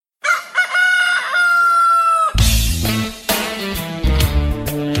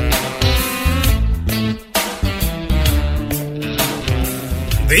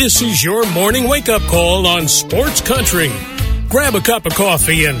This is your morning wake-up call on Sports Country. Grab a cup of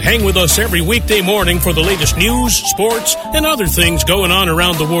coffee and hang with us every weekday morning for the latest news, sports, and other things going on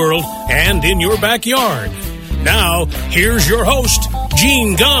around the world and in your backyard. Now, here's your host,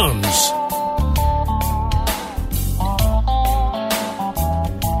 Gene Gumbs.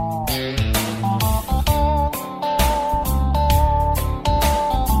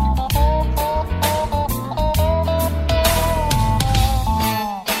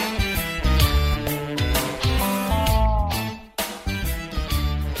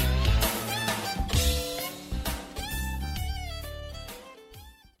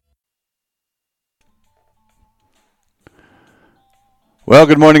 Well,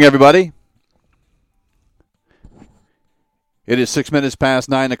 good morning, everybody. It is 6 minutes past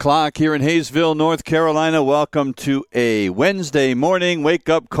 9 o'clock here in Hayesville, North Carolina. Welcome to a Wednesday morning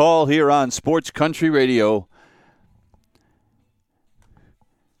wake-up call here on Sports Country Radio.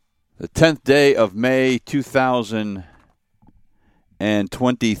 The 10th day of May,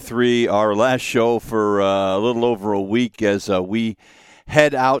 2023, our last show for a little over a week as we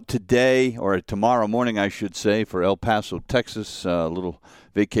head out today, or tomorrow morning, I should say, for El Paso, Texas. A little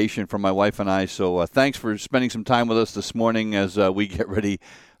vacation for my wife and I. So thanks for spending some time with us this morning as we get ready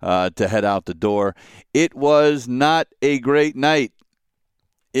to head out the door. It was not a great night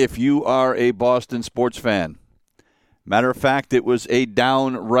if you are a Boston sports fan. Matter of fact, it was a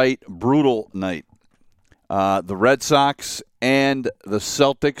downright brutal night. The Red Sox and the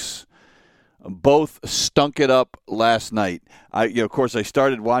Celtics both stunk it up last night. Of course, I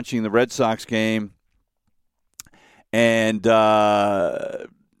started watching the Red Sox game, and Nick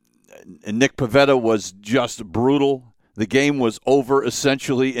Pivetta was just brutal. The game was over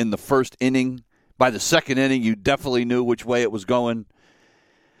essentially in the first inning. By the second inning, you definitely knew which way it was going.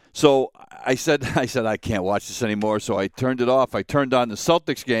 So I said, I can't watch this anymore. So I turned it off. I turned on the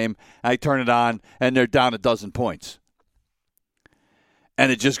Celtics game. I turned it on, and they're down 12 points. And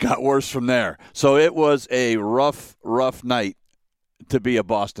it just got worse from there. So it was a rough night to be a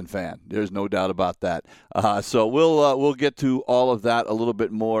Boston fan. There's no doubt about that. So we'll get to all of that a little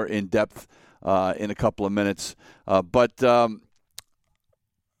bit more in depth in a couple of minutes. But the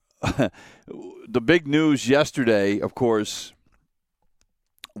big news yesterday, of course,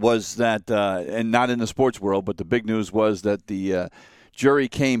 was that, and not in the sports world, but the big news was that the jury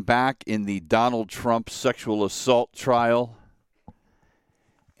came back in the Donald Trump sexual assault trial.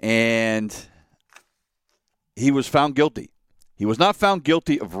 And he was found guilty. He was not found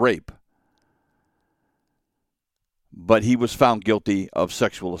guilty of rape, but he was found guilty of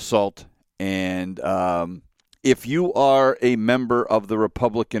sexual assault. And if you are a member of the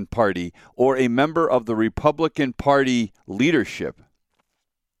Republican Party or a member of the Republican Party leadership,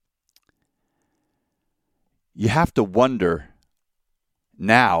 you have to wonder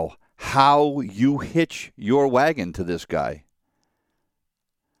now how you hitch your wagon to this guy.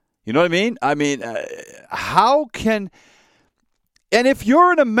 You know what I mean? How can... And if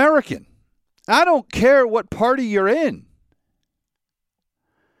you're an American, I don't care what party you're in,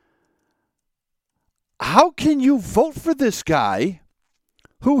 how can you vote for this guy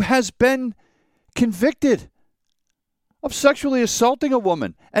who has been convicted of sexually assaulting a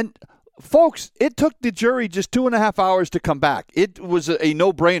woman? And, folks, it took the jury just 2.5 hours to come back. It was a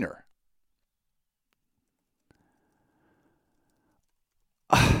no-brainer.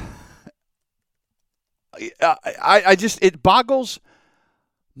 It boggles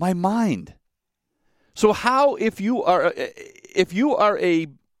my mind. So how, if you are a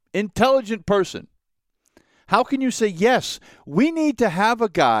intelligent person, how can you say, yes, we need to have a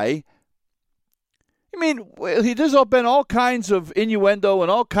guy? I mean, there's been all kinds of innuendo and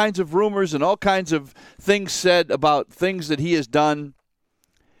all kinds of rumors and all kinds of things said about things that he has done.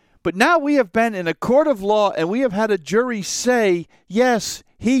 But now we have been in a court of law and we have had a jury say, yes,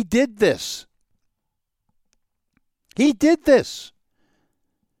 he did this. He did this.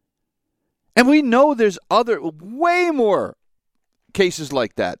 And we know there's way more cases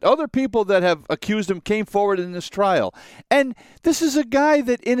like that. Other people that have accused him came forward in this trial. And this is a guy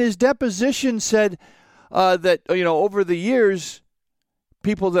that in his deposition said that, over the years,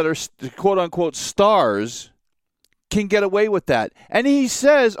 people that are quote-unquote stars can get away with that. And he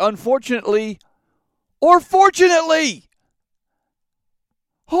says, unfortunately, or fortunately,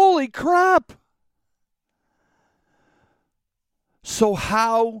 holy crap. So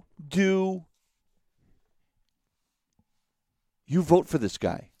how do you vote for this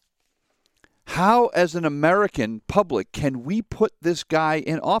guy? How, as an American public, can we put this guy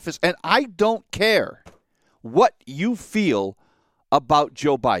in office? And I don't care what you feel about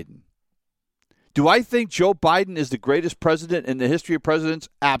Joe Biden. Do I think Joe Biden is the greatest president in the history of presidents?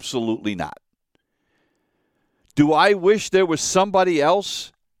 Absolutely not. Do I wish there was somebody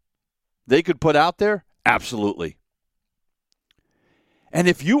else they could put out there? Absolutely. And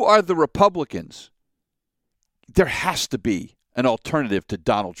if you are the Republicans, there has to be an alternative to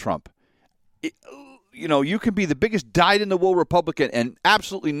Donald Trump. You can be the biggest dyed-in-the-wool Republican and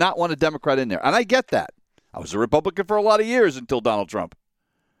absolutely not want a Democrat in there. And I get that. I was a Republican for a lot of years until Donald Trump.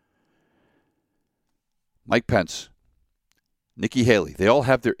 Mike Pence, Nikki Haley, they all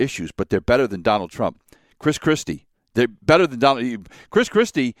have their issues, but they're better than Donald Trump. Chris Christie, they're better than Donald. Chris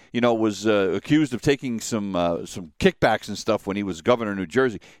Christie, was accused of taking some kickbacks and stuff when he was governor of New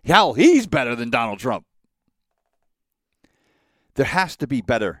Jersey. Hell, he's better than Donald Trump. There has to be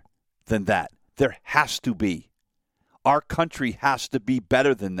better than that. There has to be. Our country has to be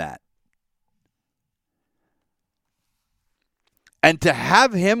better than that. And to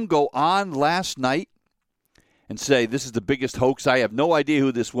have him go on last night and say, this is the biggest hoax. I have no idea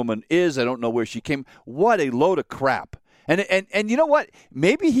who this woman is. I don't know where she came. What a load of crap. And you know what?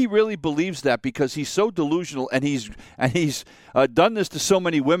 Maybe he really believes that because he's so delusional and he's done this to so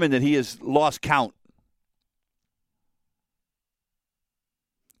many women that he has lost count.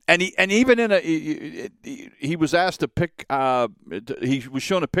 And even he was asked to pick. He was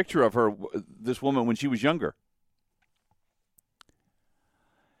shown a picture of her, this woman, when she was younger,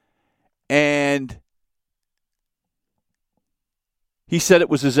 and he said it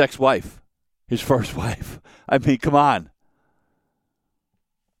was his ex-wife, his first wife. I mean, come on.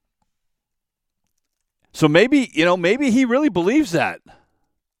 So maybe he really believes that.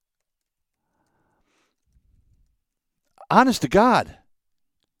 Honest to God.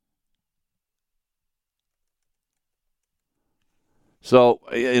 So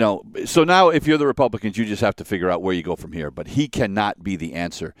now if you're the Republicans, you just have to figure out where you go from here. But he cannot be the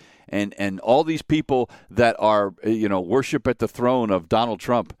answer. And all these people that are, worship at the throne of Donald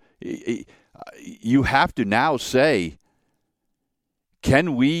Trump, you have to now say,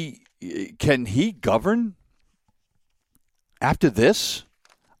 can he govern after this?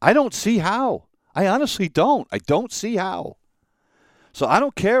 I don't see how. I honestly don't. I don't see how. So I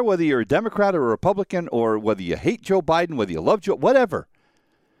don't care whether you're a Democrat or a Republican or whether you hate Joe Biden, whether you love Joe, whatever.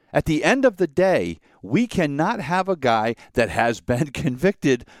 At the end of the day, we cannot have a guy that has been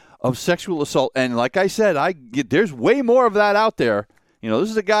convicted of sexual assault. And like I said, there's way more of that out there. This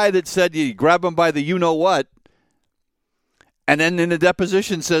is a guy that said you grab him by the you-know-what, and then in the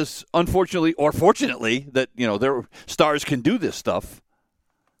deposition says, unfortunately or fortunately, that, their stars can do this stuff.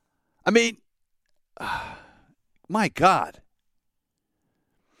 I mean, my God.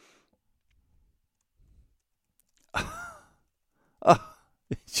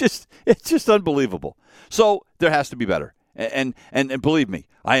 It's just unbelievable. So there has to be better. And believe me,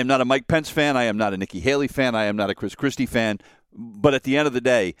 I am not a Mike Pence fan. I am not a Nikki Haley fan. I am not a Chris Christie fan. But at the end of the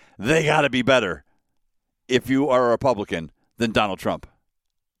day, they got to be better if you are a Republican than Donald Trump.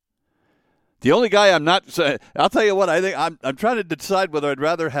 The only guy I'm not – I'll tell you what, I think I'm trying to decide whether I'd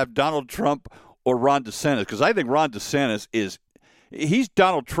rather have Donald Trump or Ron DeSantis, because I think Ron DeSantis he's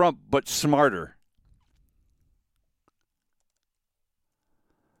Donald Trump but smarter.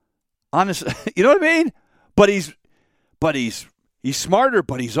 Honestly, you know what I mean? But he's smarter,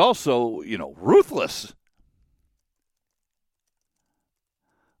 but he's also, ruthless.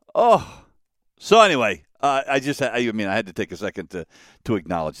 Oh, so anyway, I had to take a second to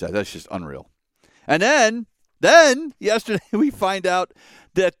acknowledge that. That's just unreal. And then yesterday we find out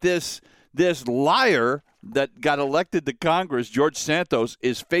that this liar that got elected to Congress, George Santos,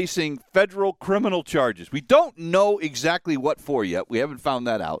 is facing federal criminal charges. We don't know exactly what for yet. We haven't found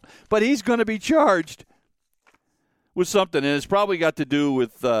that out. But he's going to be charged with something, and it's probably got to do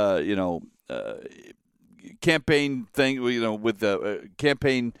with, campaign thing, with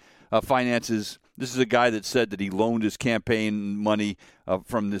campaign finances. This is a guy that said that he loaned his campaign money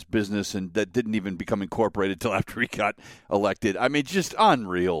from this business and that didn't even become incorporated until after he got elected. I mean, just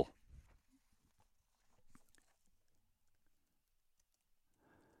unreal.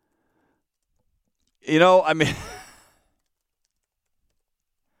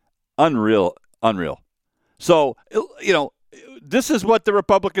 Unreal. So, this is what the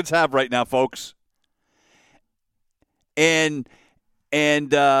Republicans have right now, folks. And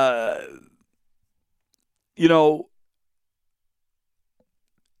Kevin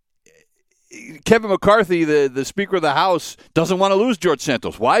McCarthy, the Speaker of the House, doesn't want to lose George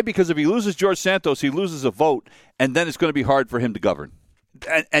Santos. Why? Because if he loses George Santos, he loses a vote, and then it's going to be hard for him to govern.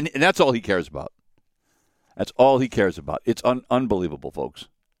 And that's all he cares about. That's all he cares about. It's unbelievable, folks.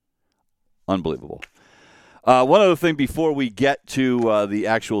 Unbelievable. One other thing before we get to the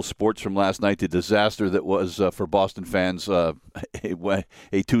actual sports from last night, the disaster that was for Boston fans a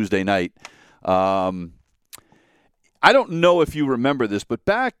Tuesday night. I don't know if you remember this, but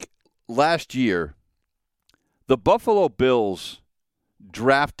back last year, the Buffalo Bills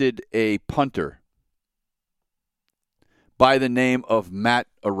drafted a punter by the name of Matt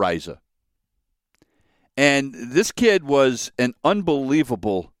Araiza. And this kid was an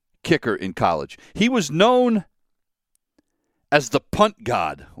unbelievable kicker in college. He was known as the punt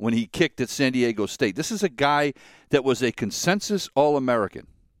god when he kicked at San Diego State. This is a guy that was a consensus All-American.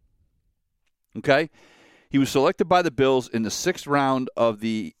 Okay? He was selected by the Bills in the 6th round of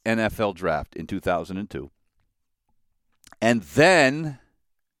the NFL draft in 2002. And then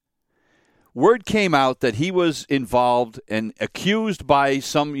word came out that he was involved and accused by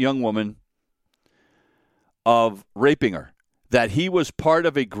some young woman of raping her. That he was part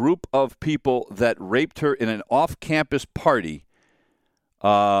of a group of people that raped her in an off-campus party.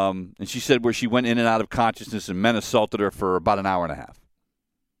 And she said where she went in and out of consciousness and men assaulted her for about an hour and a half.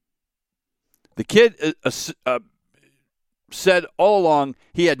 The kid said all along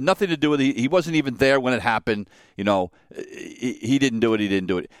he had nothing to do with it. He wasn't even there when it happened. You know, he didn't do it. He didn't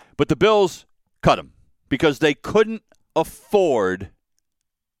do it. But the Bills cut him because they couldn't afford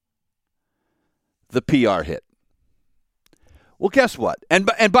the PR hit. Well, guess what? And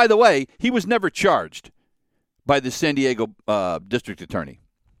by the way, he was never charged by the San Diego district attorney.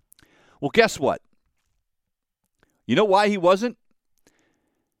 Well, guess what? You know why he wasn't?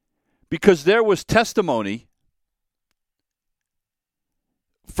 Because there was testimony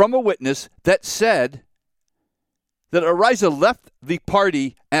from a witness that said that Araiza left the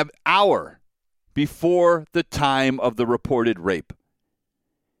party an hour before the time of the reported rape.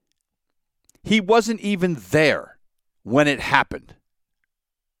 He wasn't even there when it happened.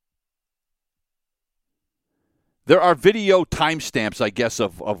 There are video timestamps, I guess,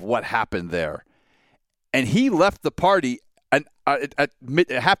 of what happened there. And he left the party at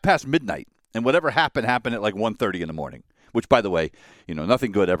midnight. And whatever happened at like 1:30 in the morning. Which, by the way,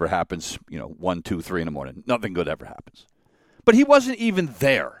 nothing good ever happens, 1, 2, 3 in the morning. Nothing good ever happens. But he wasn't even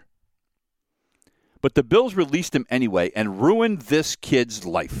there. But the Bills released him anyway and ruined this kid's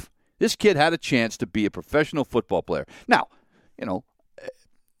life. This kid had a chance to be a professional football player. Now,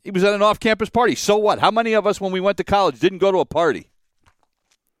 he was at an off-campus party. So what? How many of us, when we went to college, didn't go to a party?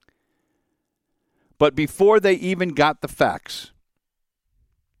 But before they even got the facts,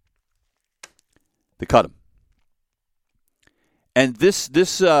 they cut him. And this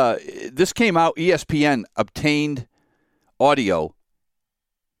came out. ESPN obtained audio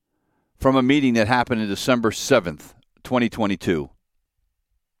from a meeting that happened on December 7th, 2022.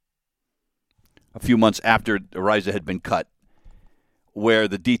 A few months after Araiza had been cut, where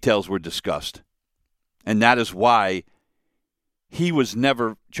the details were discussed. And that is why he was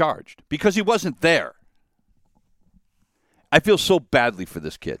never charged, because he wasn't there. I feel so badly for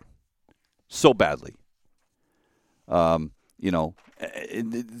this kid. So badly.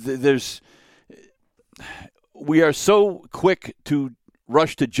 We are so quick to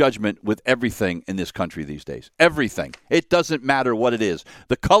rush to judgment with everything in this country these days. Everything. It doesn't matter what it is.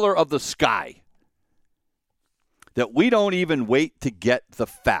 The color of the sky. That we don't even wait to get the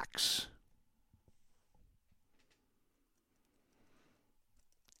facts.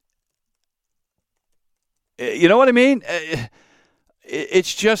 You know what I mean?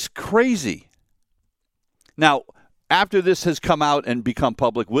 It's just crazy. Now, after this has come out and become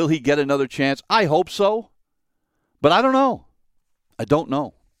public, will he get another chance? I hope so. But I don't know. I don't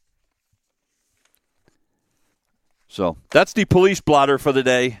know. So that's the police blotter for the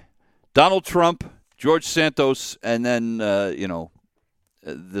day. Donald Trump, George Santos, and then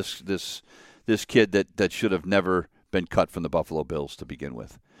this kid that should have never been cut from the Buffalo Bills to begin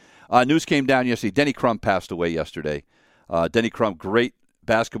with. News came down yesterday. Denny Crum passed away yesterday. Denny Crum, great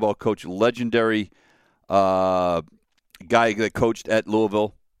basketball coach, legendary guy that coached at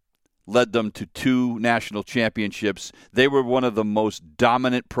Louisville, led them to 2 national championships. They were one of the most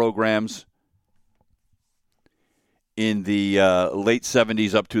dominant programs in the late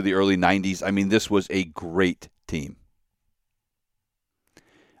 70s up to the early 90s. I mean, this was a great team.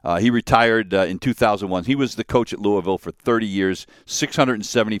 He retired in 2001. He was the coach at Louisville for 30 years,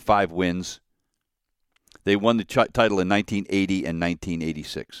 675 wins. They won the title in 1980 and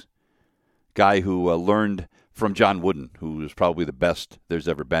 1986. Guy who learned from John Wooden, who was probably the best there's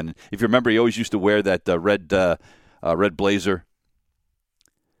ever been. If you remember, he always used to wear that red blazer.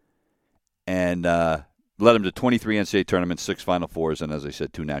 And led him to 23 NCAA tournaments, 6 Final Fours, and as I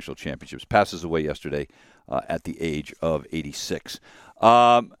said, 2 national championships. Passes away yesterday at the age of 86.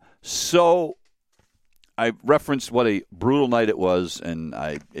 So I referenced what a brutal night it was, and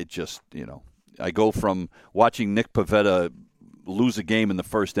I go from watching Nick Pivetta lose a game in the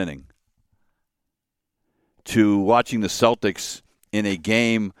first inning to watching the Celtics in a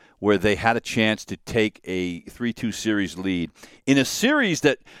game where they had a chance to take a 3-2 series lead in a series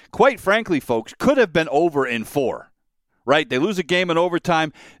that, quite frankly, folks, could have been over in 4. Right? They lose a game in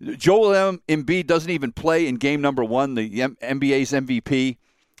overtime. Joel Embiid doesn't even play in game number 1, the NBA's MVP,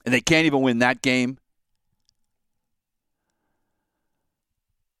 and they can't even win that game.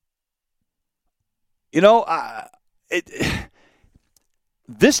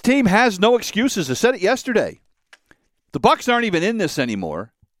 This team has no excuses. I said it yesterday. The Bucks aren't even in this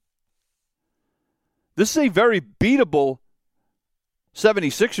anymore. This is a very beatable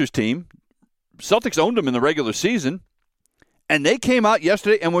 76ers team. Celtics owned them in the regular season, and they came out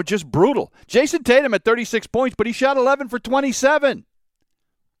yesterday and were just brutal. Jason Tatum had 36 points, but he shot 11 for 27.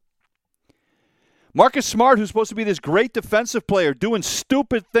 Marcus Smart, who's supposed to be this great defensive player, doing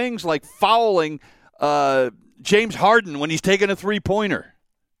stupid things like fouling James Harden when he's taking a three-pointer.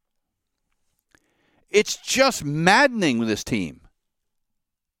 It's just maddening with this team.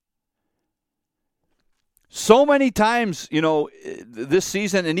 So many times, this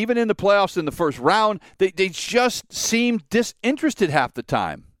season and even in the playoffs in the first round, they just seem disinterested half the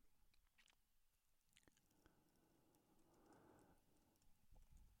time.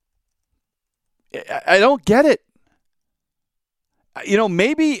 I don't get it.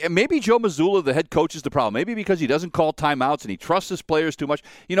 Maybe Joe Mazzulla, the head coach, is the problem. Maybe because he doesn't call timeouts and he trusts his players too much.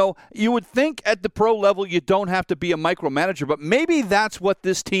 You would think at the pro level you don't have to be a micromanager, but maybe that's what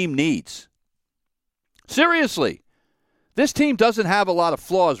this team needs. Seriously, this team doesn't have a lot of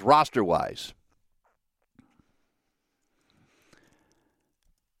flaws roster-wise.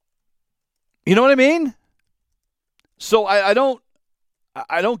 You know what I mean? So I don't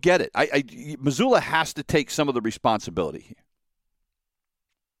get it. Mazzulla has to take some of the responsibility here.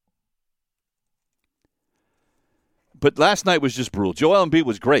 But last night was just brutal. Joel Embiid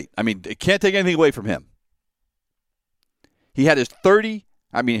was great. I mean, it can't take anything away from him. He had his third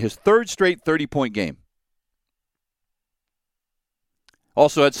straight 30-point game.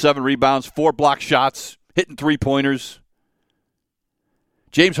 Also had 7 rebounds, 4 block shots, hitting three-pointers.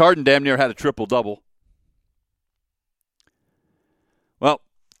 James Harden damn near had a triple-double. Well,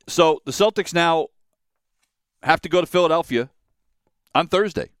 so the Celtics now have to go to Philadelphia on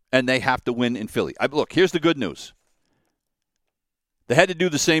Thursday, and they have to win in Philly. Look, here's the good news. They had to do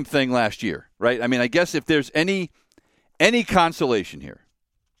the same thing last year, right? I mean, I guess if there's any consolation here,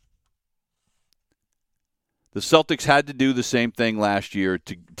 the Celtics had to do the same thing last year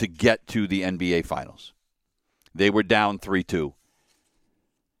to get to the NBA Finals. They were down 3-2.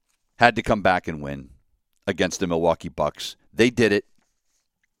 Had to come back and win against the Milwaukee Bucks. They did it.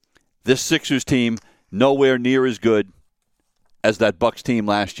 This Sixers team, nowhere near as good as that Bucks team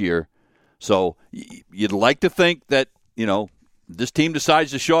last year. So you'd like to think that, this team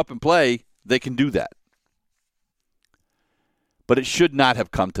decides to show up and play, they can do that. But it should not have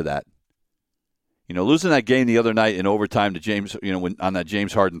come to that. Losing that game the other night in overtime to James, on that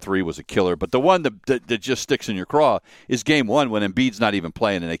James Harden 3 was a killer. But the one that just sticks in your craw is game 1 when Embiid's not even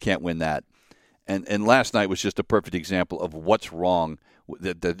playing and they can't win that. And last night was just a perfect example of what's wrong.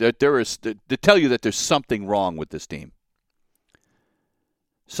 There is to tell you that there's something wrong with this team.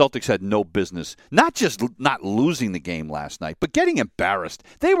 Celtics had no business, not just not losing the game last night, but getting embarrassed.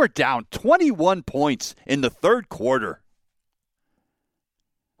 They were down 21 points in the third quarter.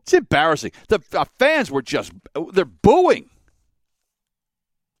 It's embarrassing. The fans were they're booing.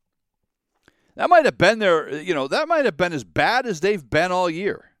 That might have been that might have been as bad as they've been all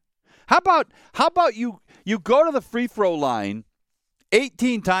year. How about you go to the free throw line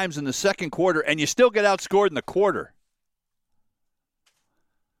 18 times in the second quarter and you still get outscored in the quarter?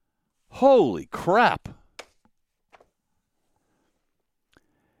 Holy crap.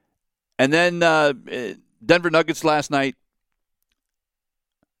 And then Denver Nuggets last night.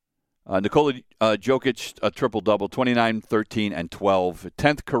 Nikola Jokic, a triple-double, 29, 13, and 12.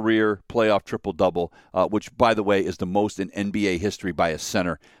 10th career playoff triple-double, which, by the way, is the most in NBA history by a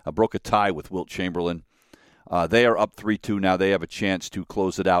center. Broke a tie with Wilt Chamberlain. They are up 3-2 now. They have a chance to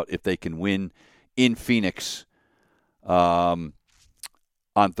close it out if they can win in Phoenix on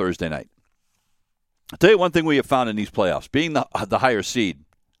Thursday night. I'll tell you one thing we have found in these playoffs. Being the higher seed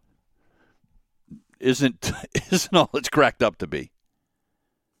isn't all it's cracked up to be.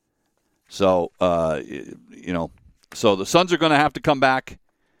 So, so the Suns are going to have to come back.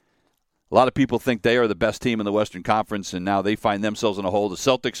 A lot of people think they are the best team in the Western Conference, and now they find themselves in a hole. The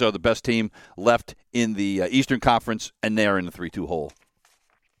Celtics are the best team left in the Eastern Conference, and they are in the 3-2 hole.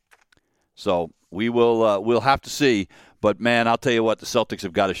 So we'll have to see. But, man, I'll tell you what, the Celtics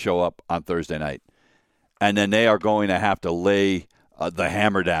have got to show up on Thursday night. And then they are going to have to lay the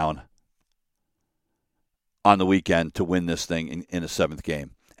hammer down on the weekend to win this thing in a seventh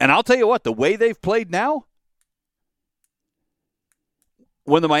game. And I'll tell you what, the way they've played now,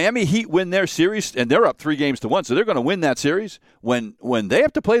 when the Miami Heat win their series, and they're up 3-1, so they're going to win that series, when they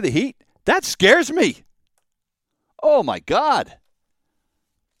have to play the Heat, that scares me. Oh, my God.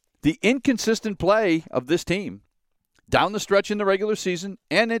 The inconsistent play of this team down the stretch in the regular season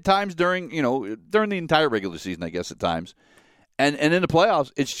and at times during the entire regular season, I guess at times, and in the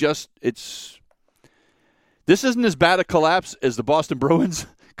playoffs, this isn't as bad a collapse as the Boston Bruins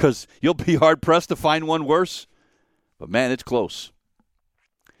because you'll be hard-pressed to find one worse. But, man, it's close.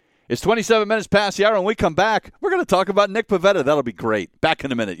 It's 27 minutes past the hour. When we come back, we're going to talk about Nick Pivetta. That'll be great. Back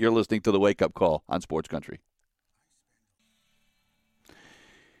in a minute. You're listening to The Wake Up Call on Sports Country.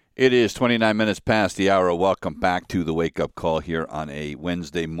 It is 29 minutes past the hour. Welcome back to The Wake Up Call here on a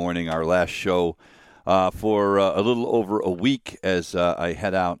Wednesday morning, our last show for a little over a week as I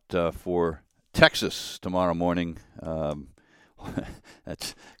head out for Texas tomorrow morning.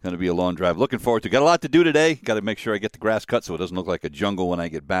 That's going to be a long drive. Looking forward to it. Got a lot to do today. Got to make sure I get the grass cut so it doesn't look like a jungle when I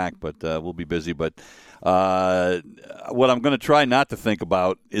get back, but we'll be busy. But what I'm going to try not to think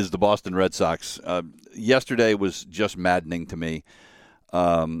about is the Boston Red Sox. Yesterday was just maddening to me.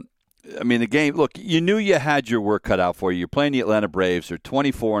 The game, look, you knew you had your work cut out for you. You're playing the Atlanta Braves. They're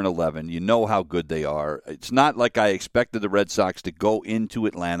 24-11. You know how good they are. It's not like I expected the Red Sox to go into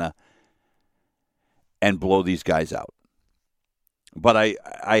Atlanta and blow these guys out. But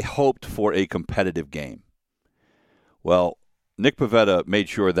I hoped for a competitive game. Well, Nick Pivetta made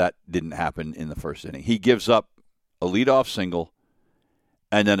sure that didn't happen in the first inning. He gives up a leadoff single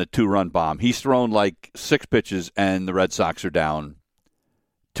and then a 2-run bomb. He's thrown like 6 pitches, and the Red Sox are down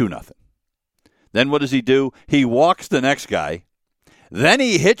 2-0. Then what does he do? He walks the next guy. Then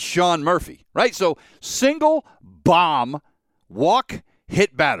he hits Sean Murphy, right? So single, bomb, walk,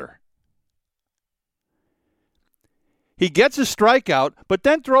 hit batter. He gets a strikeout, but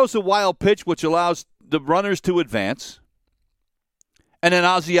then throws a wild pitch, which allows the runners to advance. And then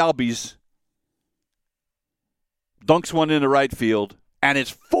Ozzie Albies dunks one into right field, and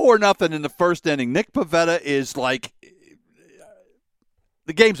it's 4-0 in the first inning. Nick Pivetta is like,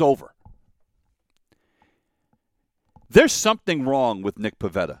 the game's over. There's something wrong with Nick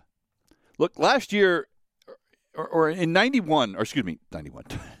Pivetta. Look, last year, or in 91,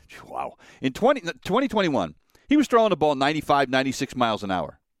 wow. In 2021, he was throwing the ball 95, 96 miles an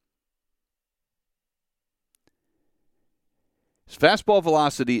hour. His fastball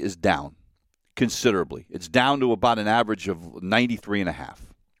velocity is down considerably. It's down to about an average of 93.5.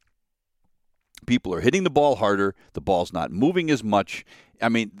 People are hitting the ball harder. The ball's not moving as much. I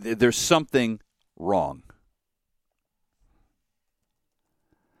mean, there's something wrong.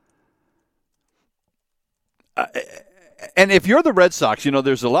 And if you're the Red Sox,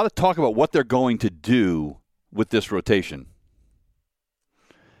 there's a lot of talk about what they're going to do with this rotation.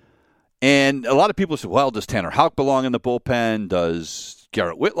 And a lot of people say, well, does Tanner Houck belong in the bullpen? Does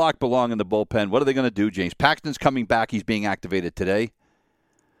Garrett Whitlock belong in the bullpen? What are they going to do? James Paxton's coming back. He's being activated today.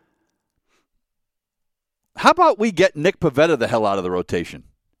 How about we get Nick Pivetta the hell out of the rotation?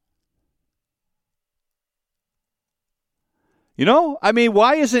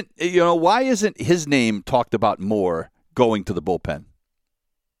 Why isn't his name talked about more going to the bullpen?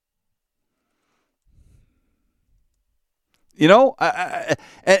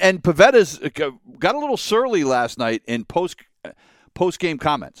 And Pivetta's got a little surly last night in post-game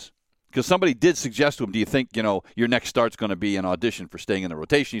comments because somebody did suggest to him, do you think, your next start's going to be an audition for staying in the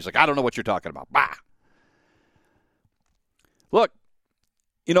rotation? He's like, I don't know what you're talking about. Bah! Look,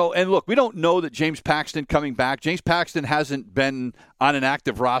 we don't know that James Paxton coming back. James Paxton hasn't been on an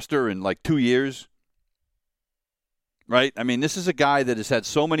active roster in like 2 years. Right? I mean, this is a guy that has had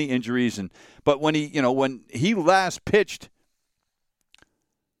so many injuries, but when he last pitched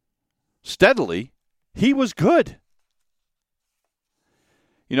steadily, he was good.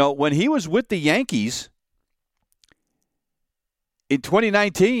 When he was with the Yankees in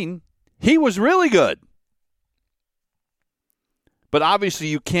 2019, he was really good. But obviously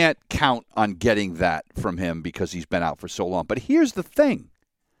you can't count on getting that from him because he's been out for so long. But here's the thing.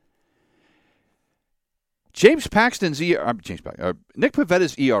 Nick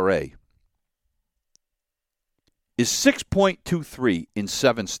Pivetta's ERA is 6.23 in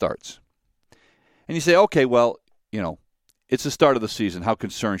 7 starts. And you say, okay, well, it's the start of the season. How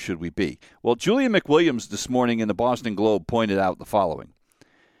concerned should we be? Well, Julian McWilliams this morning in the Boston Globe pointed out the following.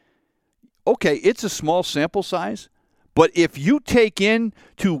 Okay, it's a small sample size, But if you take in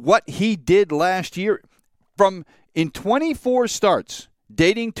to what he did last year, in 24 starts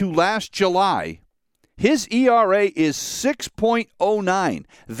dating to last July, his ERA is 6.09.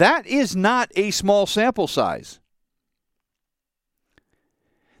 That is not a small sample size.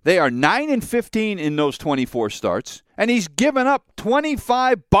 They are 9-15 in those 24 starts, and he's given up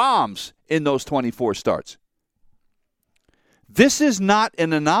 25 bombs in those 24 starts. This is not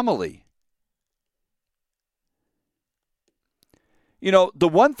an anomaly. You know, the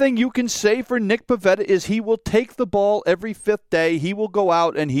one thing you can say for Nick Pivetta is he will take the ball every fifth day. He will go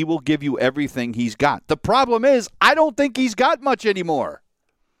out and he will give you everything he's got. The problem is, I don't think he's got much anymore.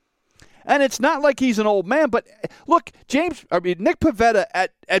 And it's not like he's an old man, but look, Nick Pivetta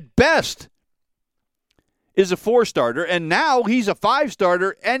at best is a 4-starter, and now he's a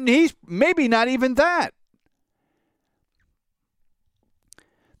 5-starter, and he's maybe not even that.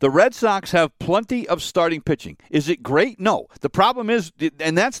 The Red Sox have plenty of starting pitching. Is it great? No. The problem is,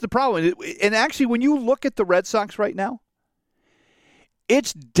 and that's the problem, and actually when you look at the Red Sox right now,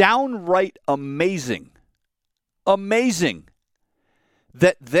 it's downright amazing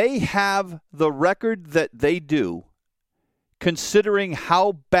that they have the record that they do, considering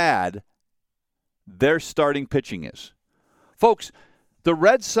how bad their starting pitching is. Folks, the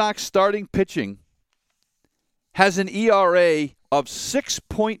Red Sox starting pitching has an ERA of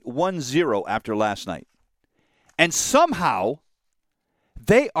 6.10 after last night. And somehow,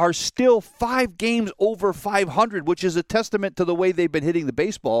 they are still 5 games over 500, which is a testament to the way they've been hitting the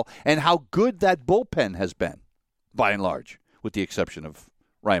baseball and how good that bullpen has been, by and large, with the exception of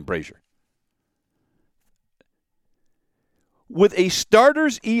Ryan Brazier. With a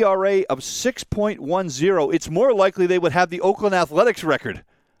starter's ERA of 6.10, it's more likely they would have the Oakland Athletics record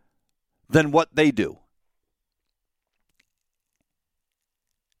than what they do.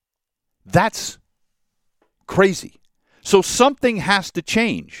 That's crazy. So something has to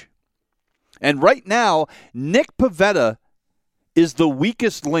change. And right now, Nick Pivetta is the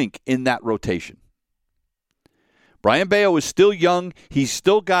weakest link in that rotation. Brian Bayo is still young. He's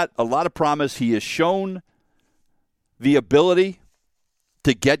still got a lot of promise. He has shown the ability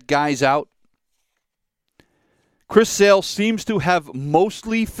to get guys out. Chris Sale seems to have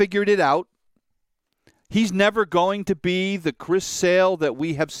mostly figured it out. He's never going to be the Chris Sale that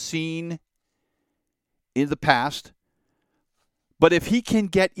we have seen in the past. But if he can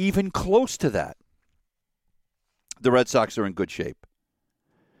get even close to that, the Red Sox are in good shape.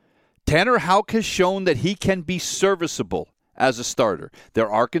 Tanner Houck has shown that he can be serviceable as a starter. There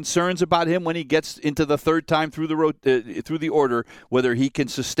are concerns about him when he gets into the third time through the order, whether he can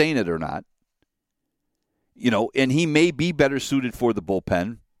sustain it or not. You know, and he may be better suited for the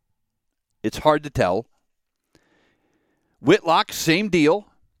bullpen. It's hard to tell. Whitlock, same deal.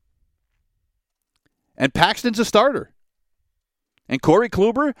 And Paxton's a starter. And Corey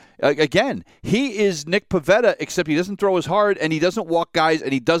Kluber, again, he is Nick Pivetta, except he doesn't throw as hard, and he doesn't walk guys,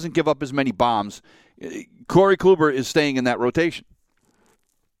 and he doesn't give up as many bombs. Corey Kluber is staying in that rotation.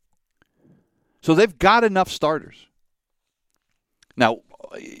 So they've got enough starters. Now,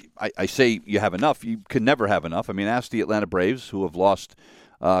 I say you have enough. You can never have enough. I mean, ask the Atlanta Braves, who have lost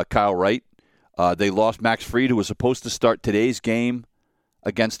Kyle Wright. They lost Max Fried, who was supposed to start today's game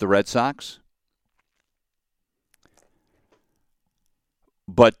against the Red Sox.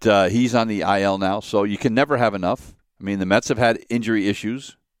 But he's on the IL now, so you can never have enough. I mean, the Mets have had injury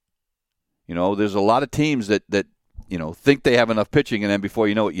issues. You know, there's a lot of teams that you know, think they have enough pitching, and then before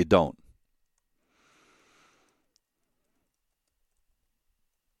you know it, you don't.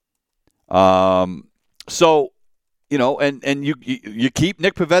 So, you know, and you keep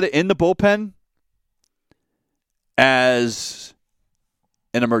Nick Pivetta in the bullpen as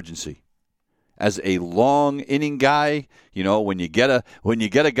an emergency. As a long inning guy, you know, when you get a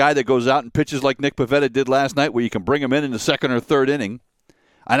guy that goes out and pitches like Nick Pivetta did last night, where you can bring him in the second or third inning,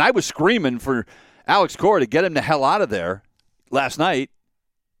 and I was screaming for Alex Cora to get him the hell out of there last night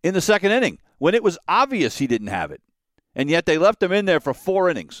in the second inning when it was obvious he didn't have it, and yet they left him in there for 4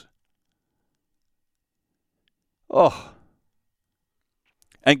 innings. Oh.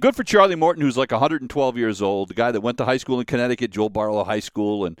 And good for Charlie Morton, who's like 112 years old, the guy that went to high school in Connecticut, Joel Barlow High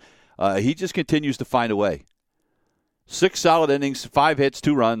School, and he just continues to find a way. 6 solid innings, 5 hits,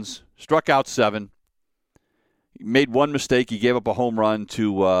 2 runs, struck out 7. He made 1 mistake. He gave up a home run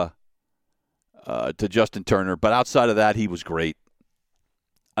to Justin Turner. But outside of that, he was great.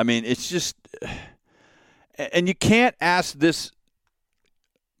 I mean, it's just – and you can't ask this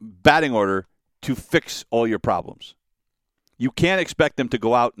batting order to fix all your problems. You can't expect them to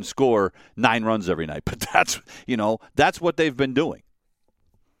go out and score 9 runs every night. But that's what they've been doing.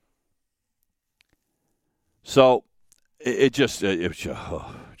 So, it was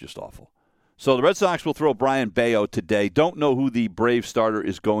just awful. So the Red Sox will throw Brian Bayo today. Don't know who the Brave starter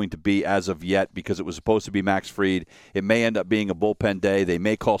is going to be as of yet because it was supposed to be Max Fried. It may end up being a bullpen day. They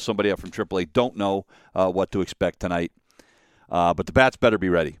may call somebody up from AAA. Don't know what to expect tonight. But the bats better be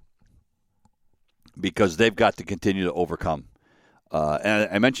ready because they've got to continue to overcome. And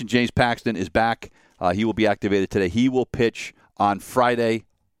I mentioned James Paxton is back. He will be activated today. He will pitch on Friday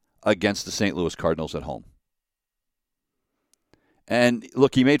against the St. Louis Cardinals at home. And,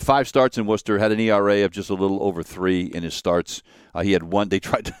 look, he made 5 starts in Worcester, had an ERA of just a little over 3 in his starts. He had 1. They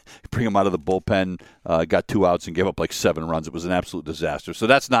tried to bring him out of the bullpen, got 2 outs, and gave up like 7 runs. It was an absolute disaster. So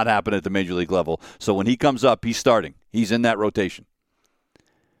that's not happening at the Major League level. So when he comes up, he's starting. He's in that rotation.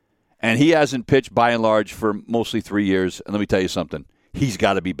 And he hasn't pitched, by and large, for mostly 3 years. And let me tell you something. He's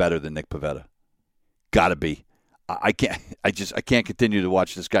got to be better than Nick Pivetta. Got to be. I can't continue to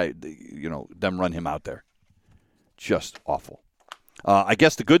watch this guy, them run him out there. Just awful. I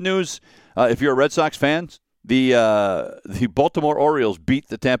guess the good news, if you're a Red Sox fan, the Baltimore Orioles beat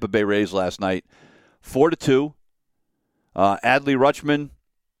the Tampa Bay Rays last night 4-2. Adley Rutschman,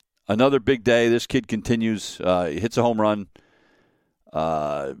 another big day. This kid continues. He hits a home run,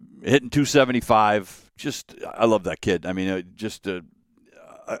 hitting 275. I love that kid. I mean, just a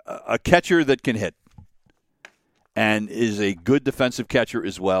catcher that can hit and is a good defensive catcher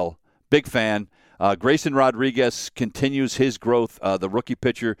as well. Big fan. Grayson Rodriguez continues his growth. The rookie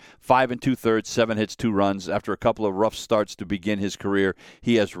pitcher, 5 2/3, 7 hits, 2 runs. After a couple of rough starts to begin his career,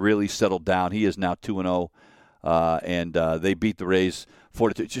 he has really settled down. He is now 2-0, and they beat the Rays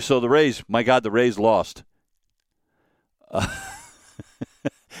 4-2. So the Rays, my God, the Rays lost.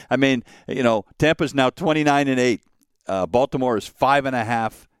 I mean, Tampa's now 29-8. Baltimore is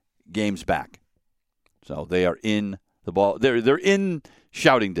 5.5 games back. So they are in the ball. They're in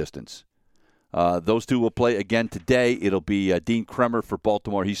shouting distance. Those two will play again today. It'll be Dean Kremer for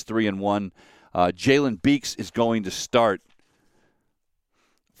Baltimore. He's 3-1. Jalen Beeks is going to start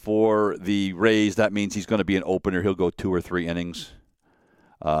for the Rays. That means he's going to be an opener. He'll go 2 or 3 innings.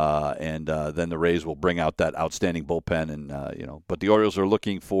 And then the Rays will bring out that outstanding bullpen. And but the Orioles are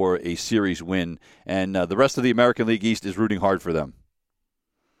looking for a series win. And the rest of the American League East is rooting hard for them.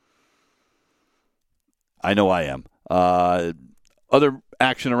 I know I am. Other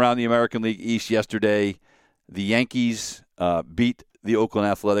action around the American League East yesterday, the Yankees beat the Oakland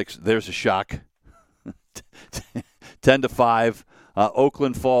Athletics. There's a shock. 10-5.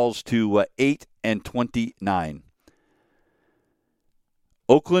 Oakland falls to 8-29.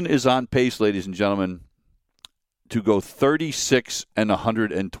 Oakland is on pace, ladies and gentlemen, to go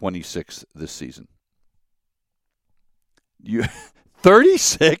 36-126 this season.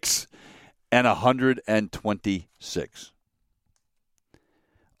 36-126.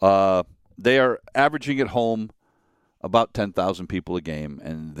 They are averaging at home about 10,000 people a game,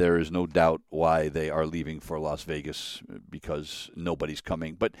 and there is no doubt why they are leaving for Las Vegas because nobody's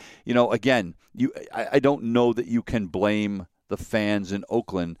coming. But, again, I don't know that you can blame the fans in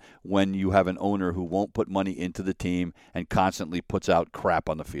Oakland when you have an owner who won't put money into the team and constantly puts out crap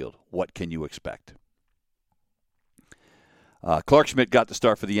on the field. What can you expect? Clark Schmidt got the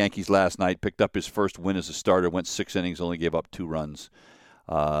start for the Yankees last night, picked up his first win as a starter, went 6 innings, only gave up 2 runs.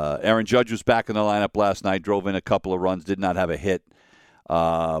 Aaron Judge was back in the lineup last night, drove in a couple of runs, did not have a hit.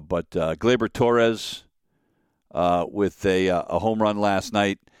 But Gleyber Torres with a home run last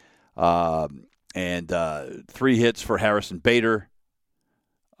night and 3 hits for Harrison Bader.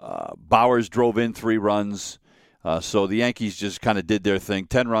 Bowers drove in 3 runs. So the Yankees just kind of did their thing,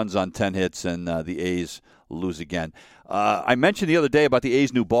 10 runs on 10 hits, and the A's lose again. I mentioned the other day about the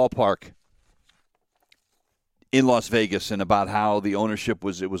A's new ballpark in Las Vegas and about how the ownership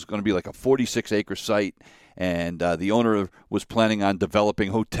was going to be like a 46-acre site, and the owner was planning on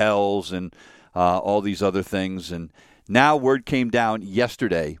developing hotels and all these other things. And now word came down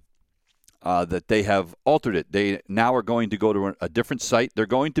yesterday that they have altered it. They now are going to go to a different site. They're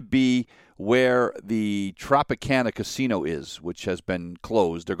going to be where the Tropicana Casino is, which has been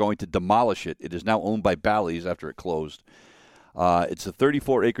closed. They're going to demolish it. It is now owned by Bally's after it closed. It's a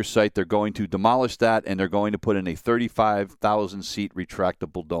 34-acre site. They're going to demolish that, and they're going to put in a 35,000-seat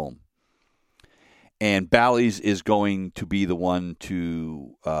retractable dome. And Bally's is going to be the one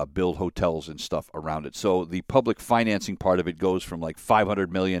to build hotels and stuff around it. So the public financing part of it goes from like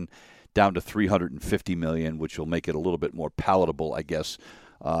 $500 million down to $350 million, which will make it a little bit more palatable, I guess,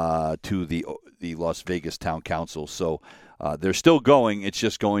 to the Las Vegas Town Council. So they're still going. It's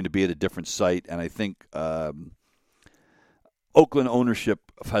just going to be at a different site, and I think Oakland ownership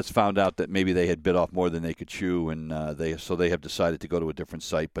has found out that maybe they had bit off more than they could chew, and they have decided to go to a different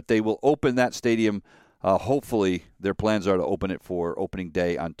site. But they will open that stadium Hopefully, their plans are to open it for opening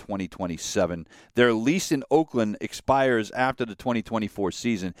day on 2027. Their lease in Oakland expires after the 2024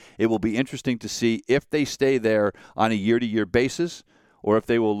 season. It will be interesting to see if they stay there on a year-to-year basis or if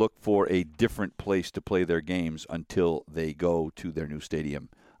they will look for a different place to play their games until they go to their new stadium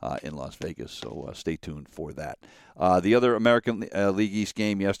in Las Vegas. So stay tuned for that. The other American League East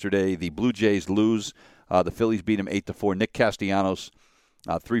game yesterday, the Blue Jays lose. The Phillies beat them 8-4. Nick Castellanos,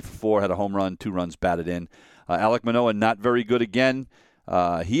 3 for 4, had a home run, 2 runs batted in. Alek Manoah, not very good again.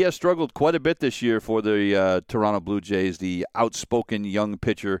 He has struggled quite a bit this year for the Toronto Blue Jays, the outspoken young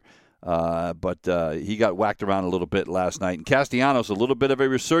pitcher. But he got whacked around a little bit last night. And Castellanos, a little bit of a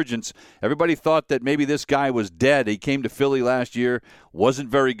resurgence. Everybody thought that maybe this guy was dead. He came to Philly last year, wasn't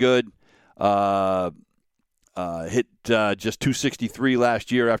very good. Hit just 263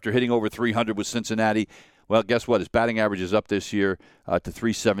 last year after hitting over 300 with Cincinnati. Well, guess what? His batting average is up this year to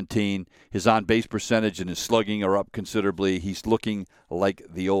 317. His on-base percentage and his slugging are up considerably. He's looking like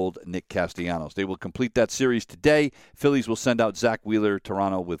the old Nick Castellanos. They will complete that series today. Phillies will send out Zach Wheeler,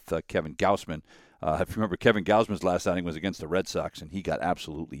 Toronto with Kevin Gausman. If you remember, Kevin Gausman's last outing was against the Red Sox, and he got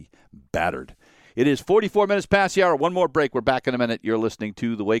absolutely battered. It is 44 minutes past the hour. One more break. We're back in a minute. You're listening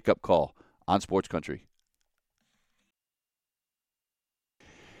to The Wake Up Call on Sports Country.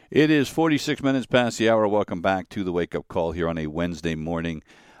 It is 46 minutes past the hour. Welcome back to the Wake Up Call here on a Wednesday morning.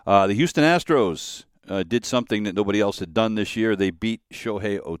 The Houston Astros did something that nobody else had done this year. They beat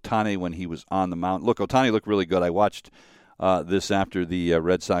Shohei Ohtani when he was on the mound. Look, Ohtani looked really good. I watched this after the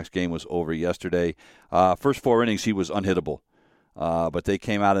Red Sox game was over yesterday. First 4 innings, he was unhittable. But they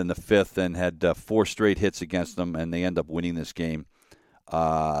came out in the 5th and had 4 straight hits against them, and they end up winning this game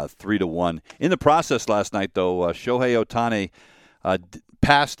 3-1. In the process last night, though, Shohei Ohtani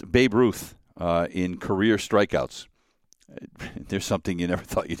passed Babe Ruth in career strikeouts. There's something you never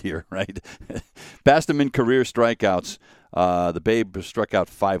thought you'd hear, right? Passed him in career strikeouts. The Babe struck out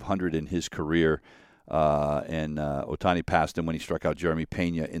 500 in his career, and Ohtani passed him when he struck out Jeremy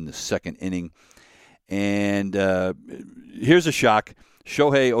Pena in the 2nd inning. And here's a shock.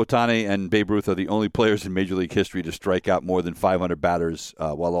 Shohei Ohtani and Babe Ruth are the only players in Major League history to strike out more than 500 batters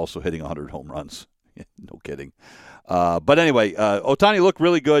while also hitting 100 home runs. No kidding. But anyway, Ohtani looked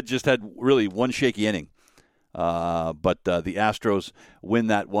really good, just had really one shaky inning. But the Astros win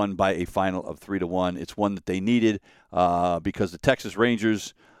that one by a final of 3-1. It's one that they needed because the Texas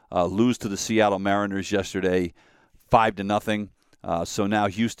Rangers lose to the Seattle Mariners yesterday 5-0. So now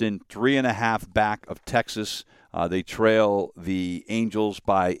Houston 3.5 back of Texas. They trail the Angels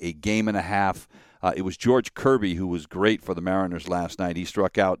by a 1.5 games. It was George Kirby who was great for the Mariners last night. He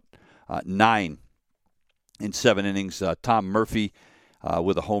struck out 9 in 7 innings. Tom Murphy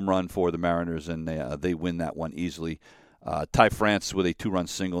with a home run for the Mariners, and they win that one easily. Ty France with a 2-run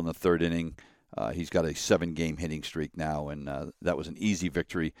single in the 3rd inning. He's got a 7-game hitting streak now, and that was an easy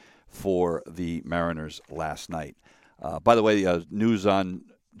victory for the Mariners last night. By the way, news on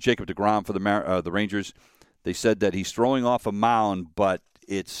Jacob deGrom for the Rangers. They said that he's throwing off a mound, but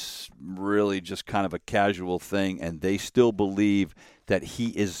it's really just kind of a casual thing, and they still believe that he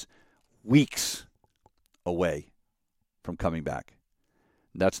is weeks away from coming back.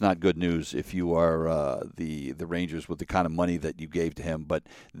 That's not good news if you are the Rangers with the kind of money that you gave to him. But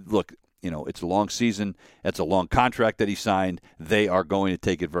look, it's a long season. It's a long contract that he signed. They are going to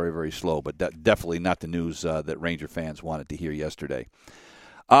take it very, very slow. But definitely not the news that Ranger fans wanted to hear yesterday.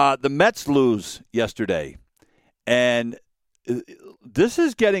 The Mets lose yesterday. And this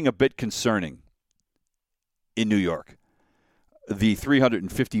is getting a bit concerning in New York. The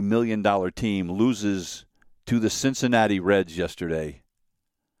 $350 million team loses to the Cincinnati Reds yesterday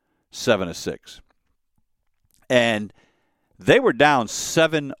 7-6. And they were down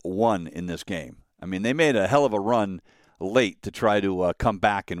 7-1 in this game. I mean, they made a hell of a run late to try to come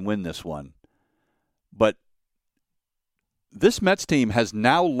back and win this one. But this Mets team has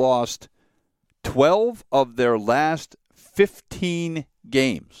now lost 12 of their last 15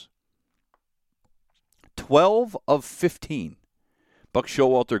 games. 12 of 15. Buck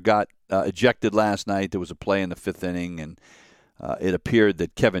Showalter got ejected last night. There was a play in the 5th inning, and it appeared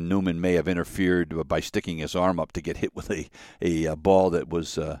that Kevin Newman may have interfered by sticking his arm up to get hit with a ball that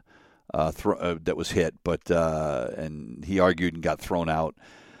was hit, and he argued and got thrown out.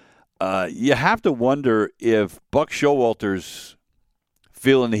 You have to wonder if Buck Showalter's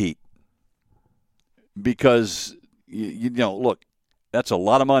feeling the heat, because look, that's a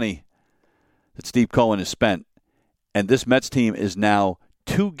lot of money that Steve Cohen has spent, and this Mets team is now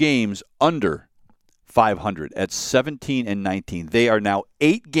 2 games under 500 at 17-19. They are now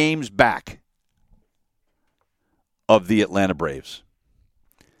 8 games back of the Atlanta Braves.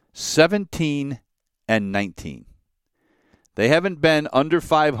 17-19. 4-19. They haven't been under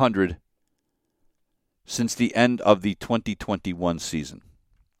 500 since the end of the 2021 season.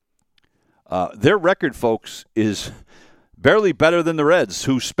 Their record, folks, is barely better than the Reds,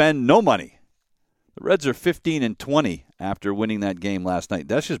 who spend no money. The Reds are 15-20 after winning that game last night.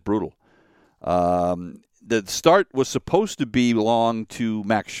 That's just brutal. The start was supposed to belong to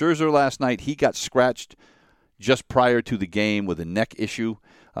Max Scherzer last night. He got scratched just prior to the game with a neck issue.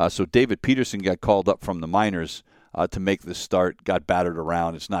 So David Peterson got called up from the minors to make this start, got battered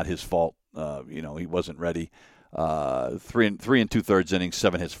around. It's not his fault. He wasn't ready. 3 2/3 innings,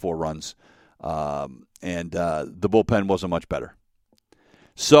 7 hits, 4 runs. And the bullpen wasn't much better.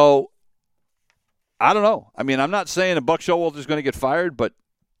 So, I don't know. I mean, I'm not saying a Buck Showalter is going to get fired, but,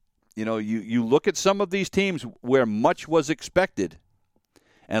 you look at some of these teams where much was expected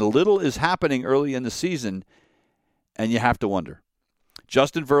and little is happening early in the season, and you have to wonder.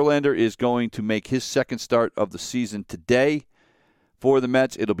 Justin Verlander is going to make his second start of the season today for the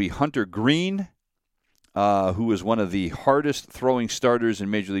Mets. It'll be Hunter Green, who is one of the hardest throwing starters in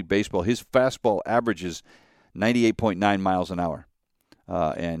Major League Baseball. His fastball averages 98.9 miles an hour.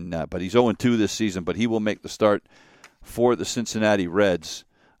 But he's 0-2 this season, but he will make the start for the Cincinnati Reds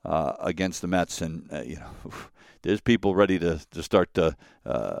against the Mets. And, there's people ready to start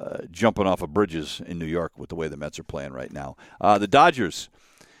jumping off of bridges in New York with the way the Mets are playing right now. The Dodgers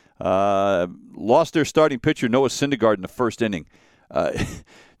lost their starting pitcher, Noah Syndergaard, in the first inning.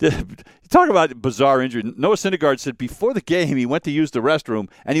 Talk about bizarre injury. Noah Syndergaard said before the game he went to use the restroom,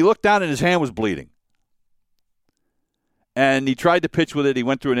 and he looked down and his hand was bleeding. And he tried to pitch with it. He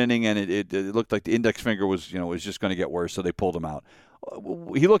went through an inning, and it looked like the index finger was just going to get worse, so they pulled him out.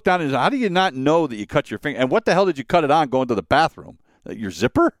 He looked down and said, how do you not know that you cut your finger? And what the hell did you cut it on going to the bathroom? Your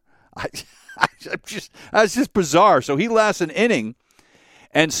zipper? That's just bizarre. So he lasts an inning,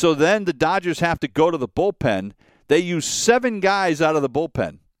 and so then the Dodgers have to go to the bullpen. They use 7 guys out of the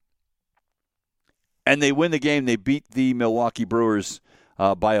bullpen, and they win the game. They beat the Milwaukee Brewers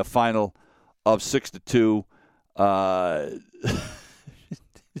by a final of 6-2. I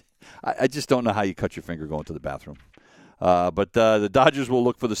just don't know how you cut your finger going to the bathroom. But the Dodgers will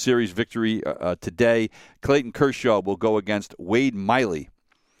look for the series victory today. Clayton Kershaw will go against Wade Miley.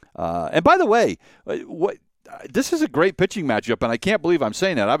 And by the way, this is a great pitching matchup, and I can't believe I'm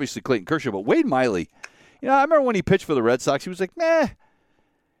saying that. Obviously, Clayton Kershaw, but Wade Miley, I remember when he pitched for the Red Sox, he was like, meh.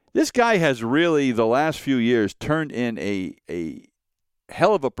 This guy has really, the last few years, turned in a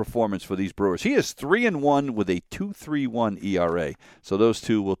hell of a performance for these Brewers. He is 3-1 with a 2.31 ERA. So those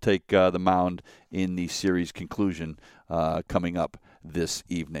two will take the mound in the series conclusion coming up this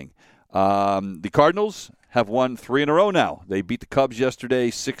evening. The Cardinals have won 3 in a row now. They beat the Cubs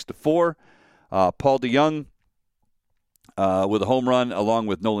yesterday 6-4. Paul DeJong with a home run along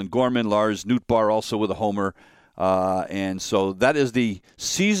with Nolan Gorman. Lars Nootbaar also with a homer. And so that is the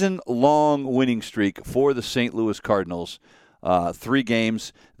season-long winning streak for the St. Louis Cardinals. 3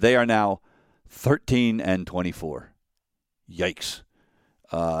 games. They are now 13-24. Yikes.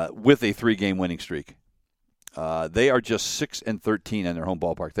 With a 3-game winning streak. They are just 6-13 in their home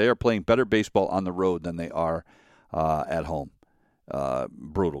ballpark. They are playing better baseball on the road than they are at home.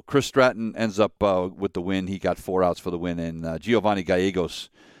 Brutal. Chris Stratton ends up with the win. He got 4 outs for the win. And Giovanni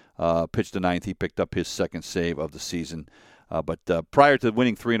Gallegos pitched the 9th. He picked up his second save of the season. But prior to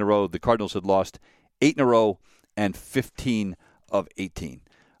winning 3 in a row, the Cardinals had lost 8 in a row and 15 of 18.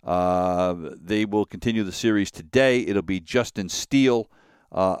 They will continue the series today. It'll be Justin Steele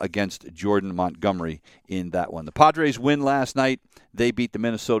against Jordan Montgomery in that one. The Padres win last night. They beat the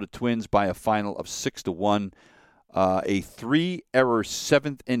Minnesota Twins by a final of 6-1. A 3-error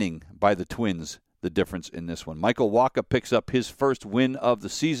 7th inning by the Twins, the difference in this one. Michael Wacha picks up his first win of the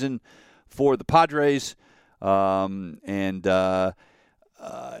season for the Padres. It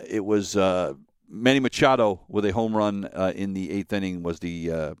was Manny Machado with a home run in the 8th inning was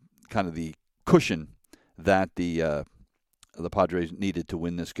the kind of the cushion that the Padres needed to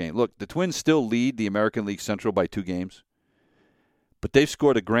win this game. Look, the Twins still lead the American League Central by 2 games, but they've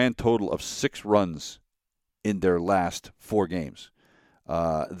scored a grand total of 6 runs in their last 4 games.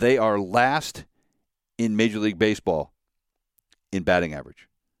 They are last in Major League Baseball in batting average.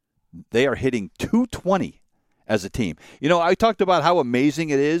 They are hitting .220 as a team. I talked about how amazing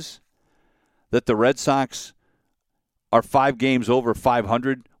it is that the Red Sox are 5 games over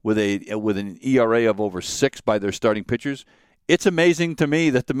 500 with an ERA of over 6 by their starting pitchers. It's amazing to me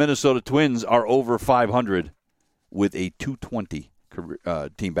that the Minnesota Twins are over 500 with a .220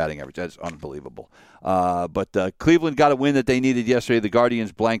 team batting average. That's unbelievable. But Cleveland got a win that they needed yesterday. The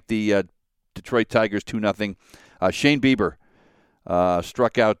Guardians blanked the Detroit Tigers 2-0. Shane Bieber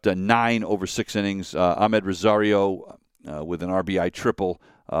struck out 9 over 6 innings. Ahmed Rosario with an RBI triple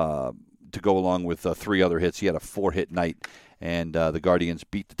to go along with 3 other hits. He had a 4-hit night, and the Guardians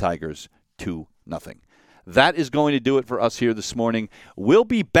beat the Tigers 2-0. That is going to do it for us here this morning. We'll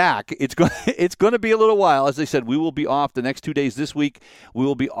be back. It's going to be a little while. As I said, we will be off the next 2 days this week. We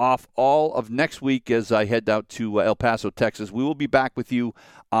will be off all of next week as I head out to El Paso, Texas. We will be back with you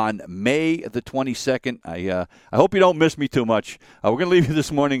on May the 22nd. I hope you don't miss me too much. We're going to leave you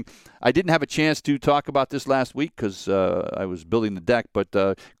this morning. I didn't have a chance to talk about this last week because I was building the deck, but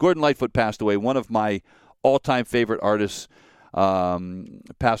Gordon Lightfoot passed away, one of my all-time favorite artists.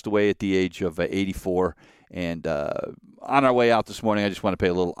 Passed away at the age of 84. And on our way out this morning, I just want to pay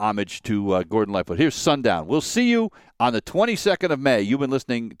a little homage to Gordon Lightfoot. Here's Sundown. We'll see you on the 22nd of May. You've been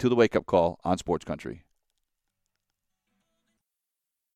listening to The Wake Up Call on Sports Country.